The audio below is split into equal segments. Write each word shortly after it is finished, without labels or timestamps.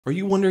Are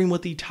you wondering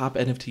what the top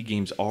NFT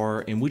games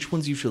are and which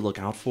ones you should look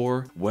out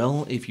for?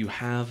 Well, if you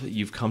have,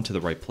 you've come to the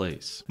right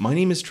place. My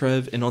name is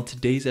Trev, and on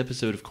today's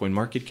episode of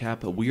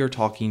CoinMarketCap, we are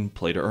talking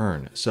play to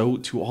earn. So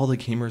to all the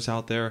gamers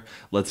out there,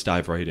 let's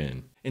dive right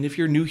in. And if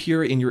you're new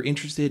here and you're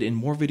interested in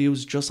more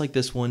videos just like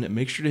this one,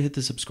 make sure to hit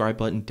the subscribe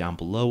button down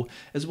below,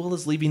 as well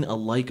as leaving a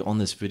like on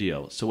this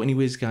video. So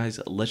anyways guys,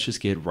 let's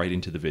just get right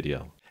into the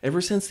video.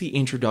 Ever since the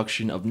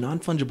introduction of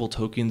non-fungible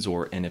tokens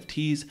or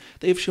NFTs,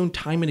 they have shown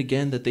time and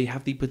again that they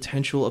have the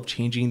potential of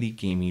changing the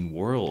gaming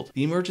world.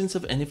 The emergence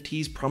of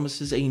NFTs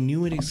promises a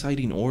new and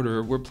exciting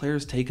order where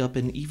players take up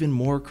an even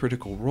more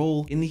critical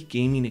role in the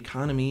gaming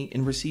economy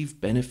and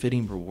receive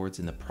benefiting rewards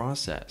in the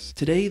process.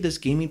 Today, this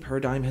gaming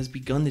paradigm has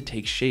begun to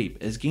take shape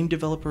as game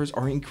developers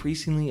are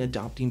increasingly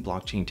adopting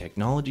blockchain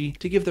technology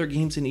to give their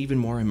games an even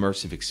more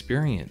immersive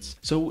experience.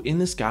 So in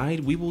this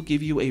guide, we will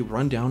give you a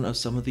rundown of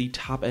some of the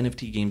top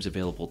NFT games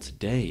available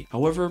today.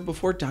 However,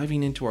 before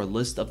diving into our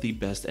list of the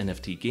best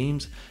NFT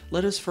games,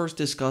 let us first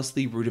discuss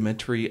the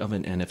rudimentary of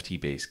an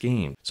NFT-based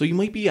game. So you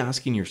might be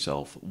asking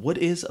yourself, what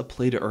is a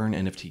play-to-earn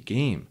NFT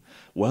game?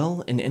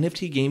 Well, an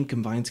NFT game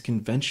combines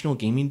conventional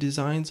gaming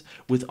designs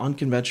with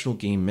unconventional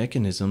game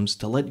mechanisms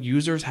to let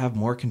users have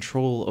more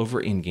control over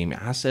in-game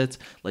assets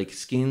like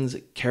skins,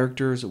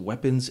 characters,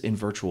 weapons, and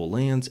virtual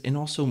lands, and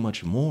also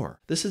much more.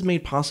 This is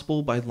made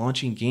possible by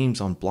launching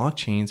games on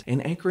blockchains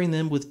and anchoring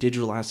them with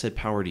digital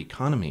asset-powered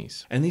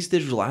economies. And these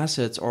digital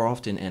assets are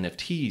often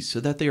NFTs so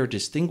that they are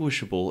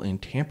distinguishable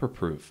and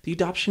tamper-proof. The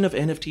adoption of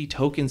NFT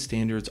token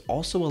standards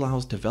also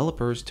allows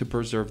developers to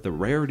preserve the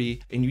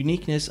rarity and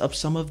uniqueness of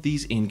some of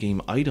these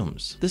in-game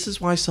items. This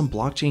is why some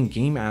blockchain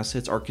game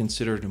assets are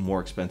considered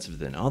more expensive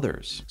than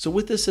others. So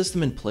with this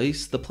system in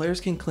place, the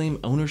players can claim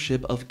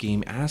ownership of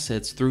game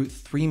assets through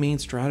three main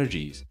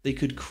strategies. They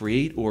could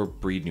create or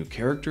breed new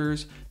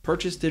characters,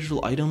 purchase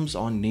digital items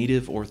on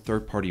native or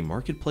third-party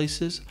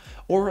marketplaces,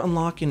 or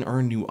unlock and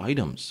earn new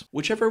items.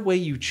 Whichever way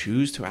you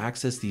choose to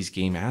access these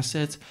game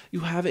assets,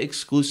 you have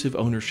exclusive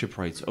ownership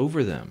rights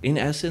over them. In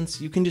essence,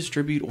 you can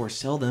distribute or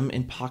sell them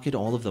and pocket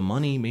all of the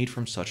money made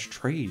from such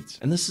trades.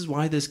 And this is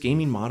why this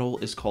gaming model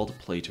is called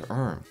play to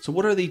earn. So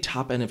what are the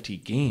top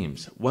NFT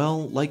games?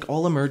 Well, like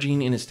all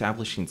emerging and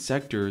establishing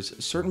sectors,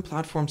 certain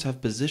platforms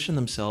have positioned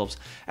themselves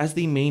as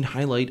the main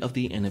highlight of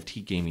the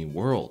NFT gaming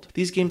world.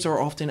 These games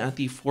are often at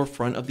the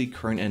forefront of the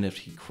current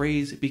NFT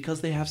craze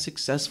because they have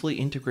successfully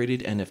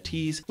integrated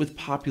NFTs with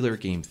popular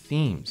game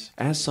themes.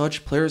 As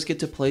such, players get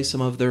to play some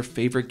of their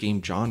favorite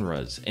game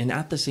genres and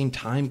at the same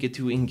time get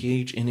to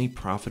engage in a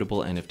profitable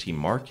NFT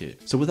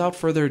market. So without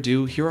further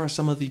ado, here are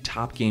some of the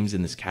top games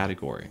in this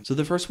category. So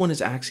the first one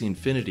is Axie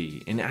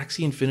Infinity, and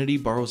Axie Infinity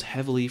borrows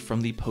heavily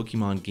from the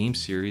Pokemon game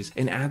series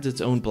and adds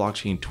its own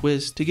blockchain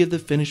twist to give the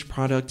finished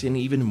product an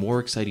even more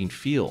exciting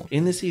feel.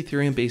 In this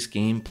Ethereum-based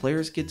game,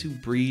 players get to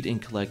breed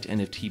and collect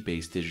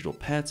NFT-based digital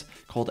pets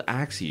called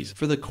Axies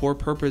for the core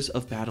purpose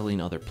of battling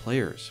other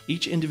players.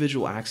 Each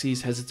individual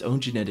Axies has its own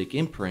genetic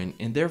imprint,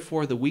 and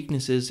therefore the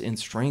weaknesses and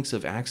strengths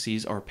of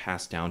Axies are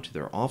passed down to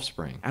their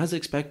offspring. As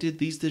expected,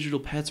 these digital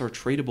pets are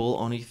tradable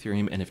on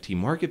Ethereum NFT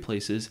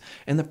marketplaces,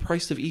 and the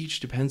price of each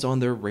depends on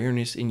their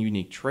rareness and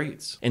unique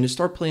traits. And to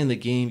start playing the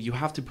game, you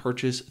have to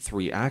purchase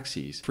 3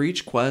 Axies. For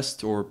each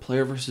quest or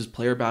player versus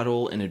player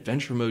battle and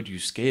adventure mode you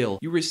scale,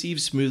 you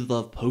receive Smooth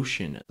Love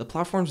Potion, the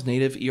platform's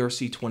native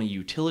ERC20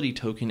 utility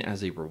token,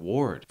 as a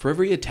reward. For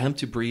every attempt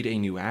to breed a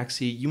new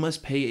Axie, you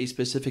must pay a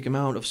specific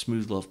amount of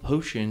Smooth Love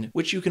Potion,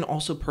 which you can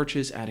also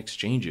purchase at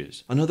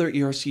exchanges. Another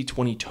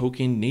ERC20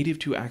 token native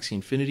to Axie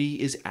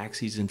Infinity is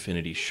Axie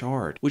Infinity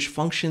Shard, which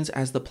functions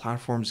as the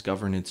platform's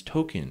governance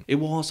token. It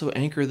will also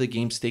anchor the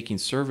game's staking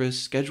service,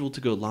 scheduled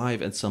to go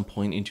live at some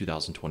point in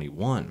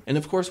 2021. And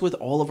of course, with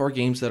all of our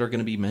games that are going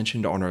to be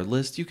mentioned on our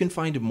list, you can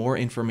find more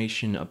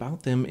information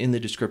about them in the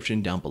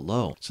description down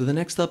below. So the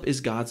next up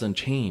is Gods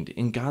Unchained,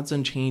 and Gods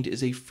Unchained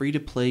is a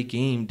free-to-play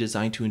game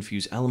designed to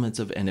infuse elements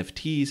of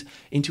NFTs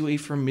into a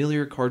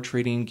familiar card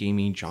trading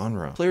gaming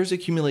genre. Players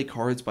accumulate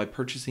cards by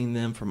purchasing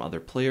them from other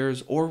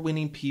players or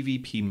winning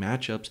PvP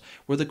matchups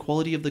where the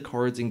quality of the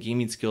cards and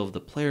gaming skill of the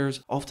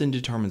players often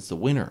determines the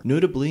winner.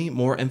 Notably,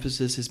 more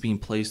emphasis is being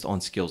placed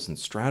on skills and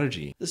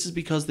strategy. This is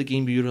because the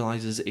game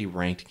utilizes a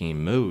ranked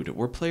game mode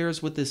where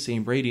players with the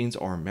same ratings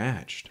are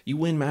matched. You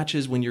win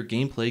matches when your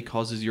gameplay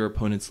causes your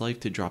opponent's life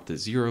to drop to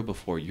 0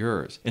 before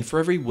yours, and for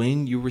every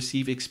win you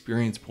receive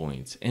experience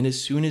points, and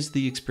as soon as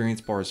the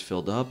experience bar is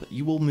filled up,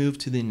 you will move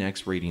to the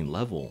next rating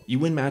level. You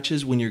win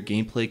matches when your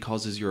gameplay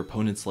causes your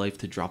opponent's life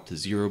to drop to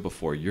 0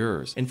 before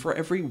yours, and for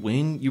every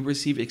win you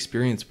receive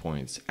experience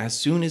points. As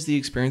soon as the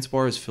experience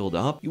bar is filled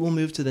up, you will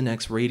move to the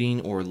next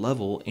rating or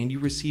level, and you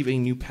receive a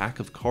new pack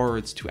of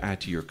cards to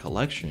add to your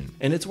collection.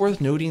 And it's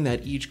worth noting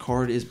that each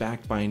card is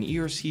backed by an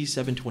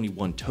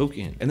ERC721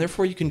 token, and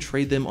therefore you can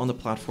trade them on the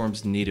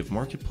platform's native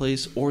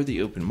marketplace or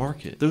the open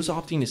market. Those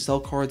opting to sell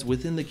cards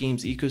within the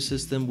game's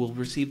ecosystem will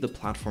receive the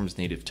platform's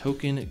native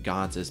token token,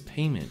 gods as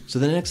payment. So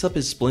the next up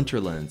is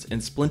Splinterlands,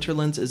 and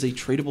Splinterlands is a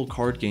tradable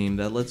card game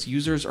that lets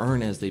users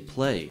earn as they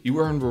play. You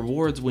earn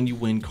rewards when you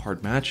win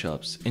card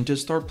matchups, and to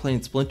start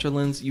playing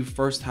Splinterlands, you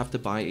first have to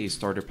buy a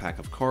starter pack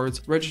of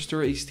cards,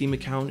 register a Steam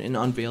account, and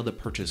unveil the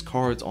purchase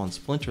cards on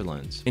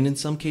Splinterlands. And in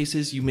some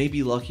cases, you may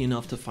be lucky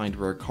enough to find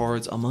rare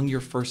cards among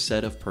your first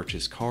set of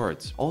purchase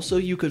cards. Also,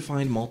 you could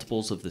find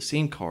multiples of the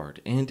same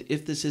card, and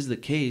if this is the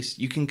case,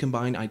 you can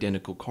combine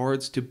identical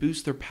cards to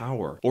boost their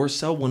power, or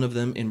sell one of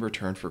them in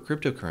return for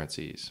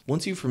cryptocurrencies.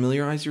 Once you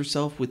familiarize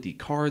yourself with the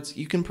cards,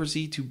 you can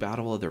proceed to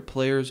battle other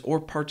players or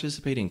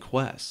participate in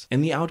quests,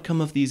 and the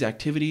outcome of these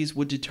activities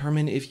would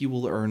determine if you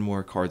will earn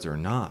more cards or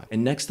not.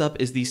 And next up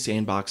is the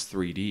Sandbox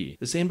 3D.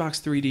 The Sandbox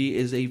 3D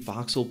is a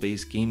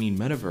voxel-based gaming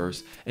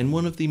metaverse and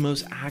one of the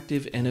most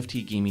active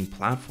NFT gaming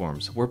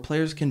platforms where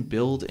players can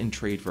build and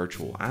trade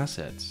virtual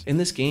assets. In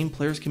this game,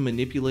 players can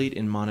manipulate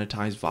and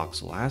monetize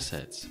voxel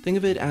assets. Think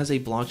of it as a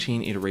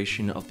blockchain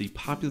iteration of the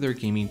popular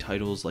gaming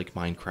titles like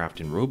Minecraft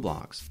and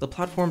Roblox. The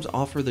platforms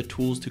offer the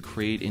tools to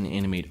create and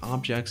animate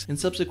objects and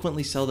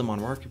subsequently sell them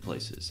on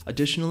marketplaces.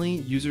 Additionally,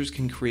 users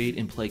can create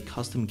and play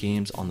custom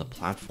games on the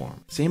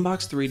platform.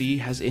 Sandbox 3D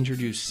has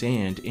introduced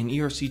Sand, an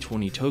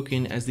ERC20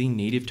 token, as the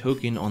native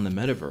token on the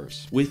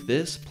metaverse. With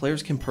this,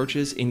 players can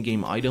purchase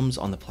in-game items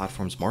on the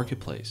platform's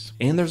marketplace.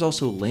 And there's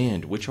also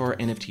Land, which are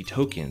NFT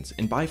tokens,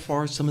 and by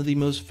far some of the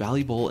most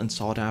valuable and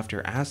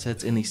sought-after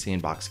assets in the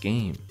Sandbox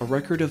game. A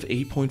record of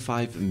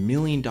 $8.5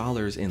 million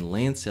in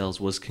land sales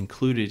was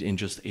concluded in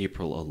just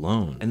April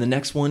alone. And the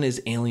next one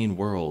is Alien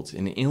Worlds,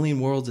 and Alien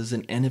Worlds is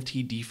an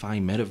NFT DeFi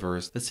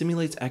metaverse that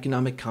simulates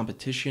economic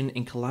competition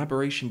and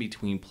collaboration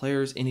between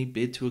players in a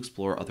bid to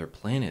explore other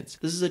planets.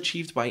 This is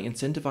achieved by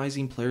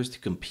incentivizing players to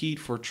compete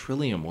for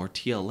Trillium or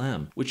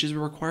TLM, which is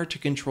required to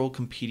control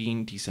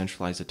competing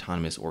decentralized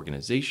autonomous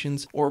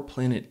organizations or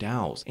planet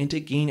DAOs, and to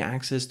gain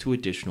access to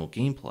additional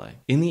gameplay.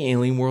 In the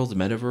Alien Worlds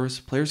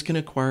metaverse, players can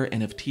acquire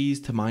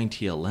NFTs to mine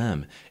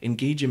TLM,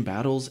 engage in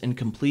battles, and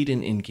complete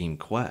an in-game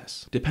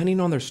quest. Depending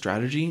on their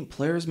strategy,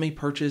 players may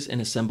purchase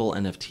and assemble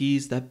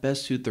NFTs that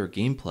best suit their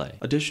gameplay.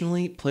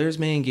 Additionally, players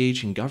may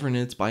engage in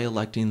governance by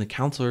electing the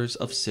counselors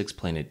of 6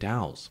 planet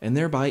DAOs, and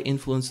thereby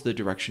influence the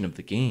direction of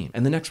the game.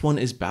 And the next one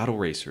is Battle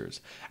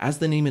Racers. As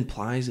the name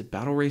implies,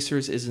 Battle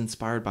Racers is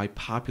inspired by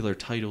popular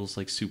titles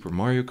like Super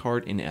Mario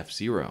Kart and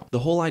F-Zero. The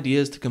whole idea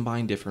is to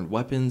combine different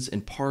weapons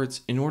and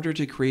parts in order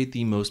to create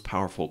the most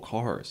powerful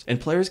cars, and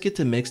players get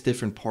to mix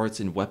different parts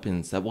and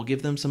weapons that will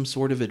give them some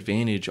sort of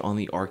advantage on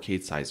the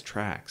arcade-sized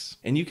tracks.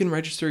 And you can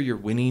register your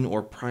winning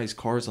or prize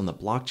cars on the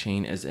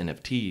blockchain as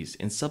NFTs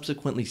and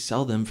subsequently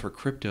sell them for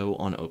crypto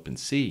on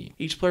OpenSea.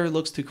 Each player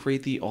looks to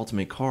create the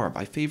ultimate car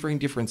by favoring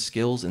different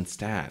skills and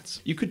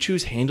stats. You could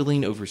choose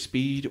handling over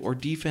speed or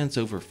defense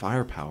over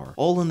firepower,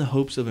 all in the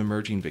hopes of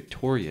emerging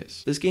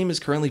victorious. This game is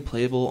currently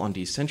playable on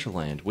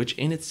Decentraland, which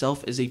in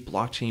itself is a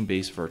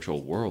blockchain-based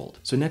virtual world.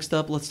 So next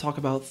up, let's talk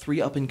about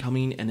 3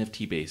 up-and-coming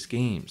NFT-based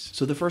games.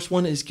 So the first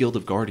one is Guild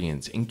of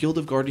Guardians, and Guild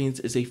of Guardians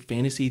is a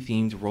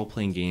fantasy-themed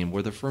role-playing game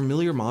where the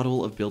familiar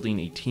model of building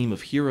a team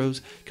of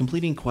heroes,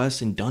 completing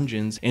quests and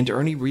dungeons, and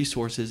earning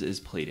resources is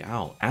played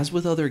out. As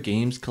with other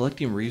games,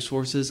 collecting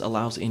resources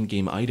allows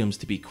in-game items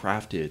to be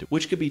crafted,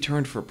 which could be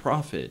turned for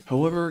profit.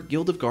 However,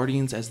 Guild of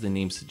Guardians, as the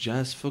name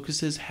suggests,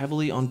 focuses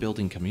heavily on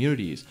building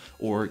communities,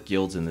 or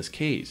guilds in this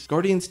case.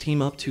 Guardians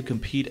team up to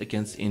compete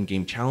against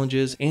in-game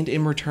challenges, and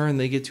in return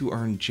they get to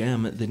earn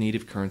Gem, the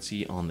native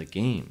currency on the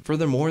game.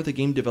 Furthermore, the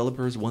game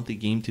developers want the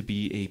game to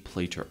be a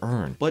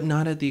play-to-earn, but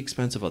not at the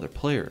expense of other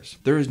players.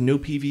 There is no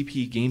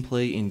PvP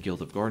gameplay in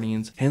Guild of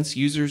Guardians, hence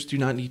users do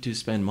not need to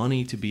spend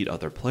money to beat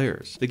other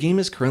players. The game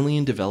is currently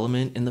in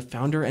development, and the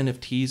founder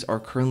NFTs are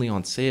currently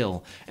on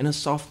sale, and a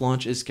soft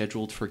launch is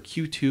scheduled for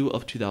Q2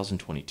 of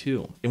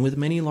 2022. And with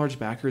many large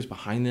backers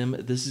behind them,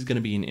 this is going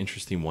to be an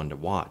interesting one to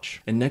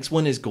watch. And next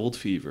one is Gold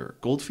Fever.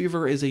 Gold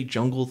Fever is a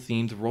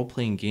jungle-themed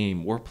role-playing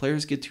game where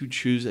players get to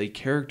choose a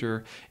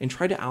character and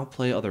try to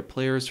outplay other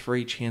players for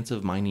a chance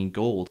of mining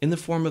gold in the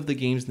form of the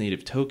game's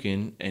native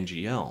token,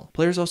 NGL.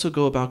 Players also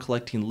go about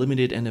collecting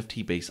limited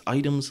NFT-based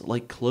items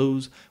like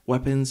clothes,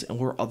 weapons,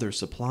 or other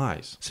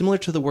supplies. Similar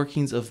to the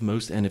workings of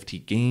most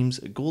NFT games,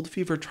 Gold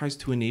Fever tries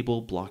to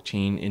enable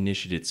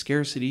blockchain-initiated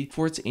scarcity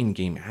for its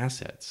in-game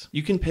assets.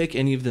 You can pick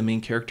any of the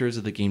main characters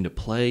of the game to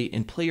play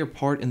and play your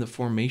part in the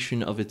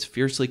formation of its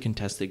fiercely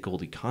contested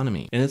gold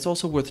economy. And it's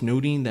also worth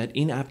noting that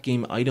in-app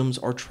game items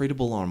are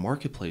tradable on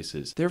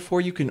marketplaces.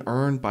 Therefore, you can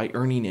earn by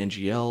earning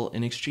NGL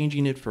and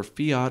exchanging it for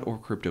fiat or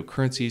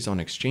cryptocurrencies on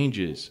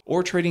exchanges,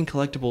 or trading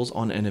collectibles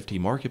on NFT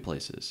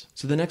marketplaces.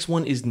 So the next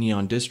one is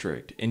Neon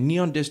District, and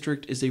Neon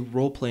District is a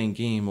role-playing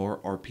game or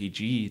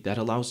RPG that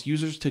allows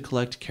users to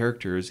collect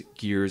characters,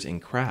 gears,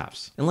 and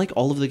crafts. And like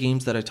all of the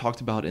games that I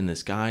talked about in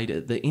this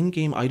guide, the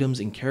in-game items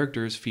and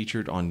characters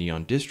featured on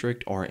Neon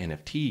District are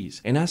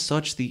NFTs, and as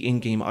such, the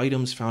in-game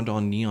items found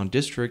on Neon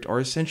District are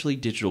essentially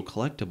digital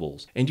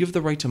collectibles, and you have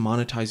the right to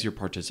monetize your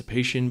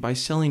participation by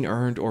selling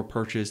earned or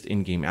purchased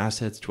in-game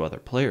assets to other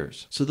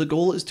players. So the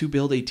goal is to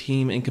build a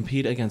team and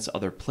compete against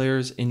other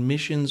players in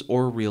missions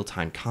or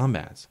real-time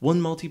combats.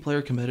 One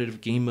multiplayer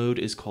competitive game game mode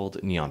is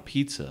called Neon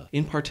Pizza.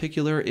 In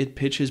particular, it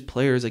pitches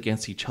players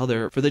against each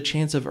other for the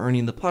chance of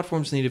earning the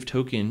platform's native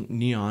token,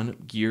 Neon,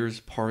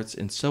 gears, parts,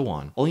 and so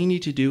on. All you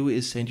need to do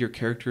is send your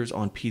characters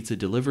on pizza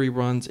delivery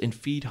runs and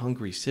feed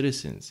hungry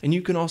citizens. And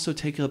you can also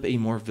take up a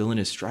more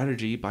villainous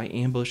strategy by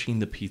ambushing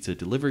the pizza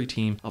delivery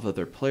team of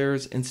other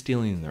players and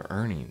stealing their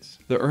earnings.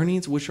 The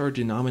earnings, which are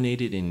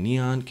denominated in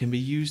Neon, can be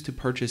used to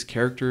purchase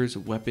characters,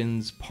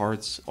 weapons,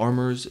 parts,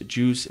 armors,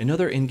 juice, and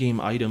other in-game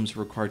items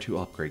required to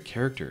upgrade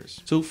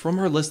characters. So from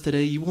our list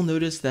today, you will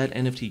notice that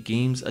NFT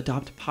games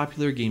adopt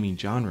popular gaming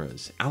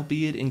genres,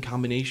 albeit in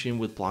combination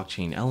with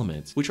blockchain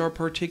elements, which are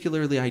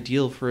particularly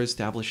ideal for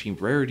establishing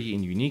rarity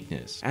and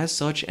uniqueness. As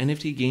such,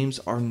 NFT games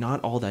are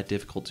not all that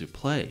difficult to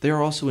play. They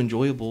are also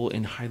enjoyable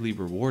and highly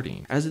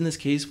rewarding, as in this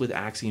case with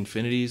Axie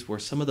Infinities, where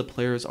some of the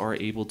players are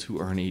able to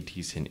earn a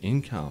decent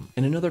income.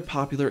 And another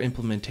popular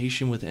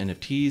implementation with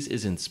NFTs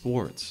is in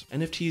sports.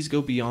 NFTs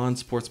go beyond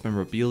sports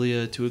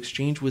memorabilia to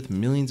exchange with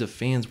millions of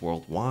fans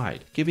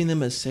worldwide, giving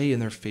them a say in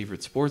their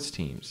favorite sports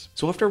teams.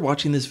 So after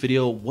watching this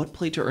video, what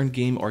play to earn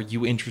game are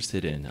you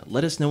interested in?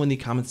 Let us know in the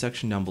comment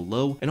section down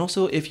below, and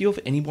also if you have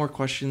any more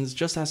questions,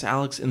 just ask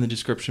Alex in the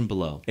description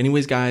below.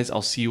 Anyways guys,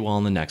 I'll see you all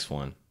in the next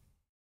one.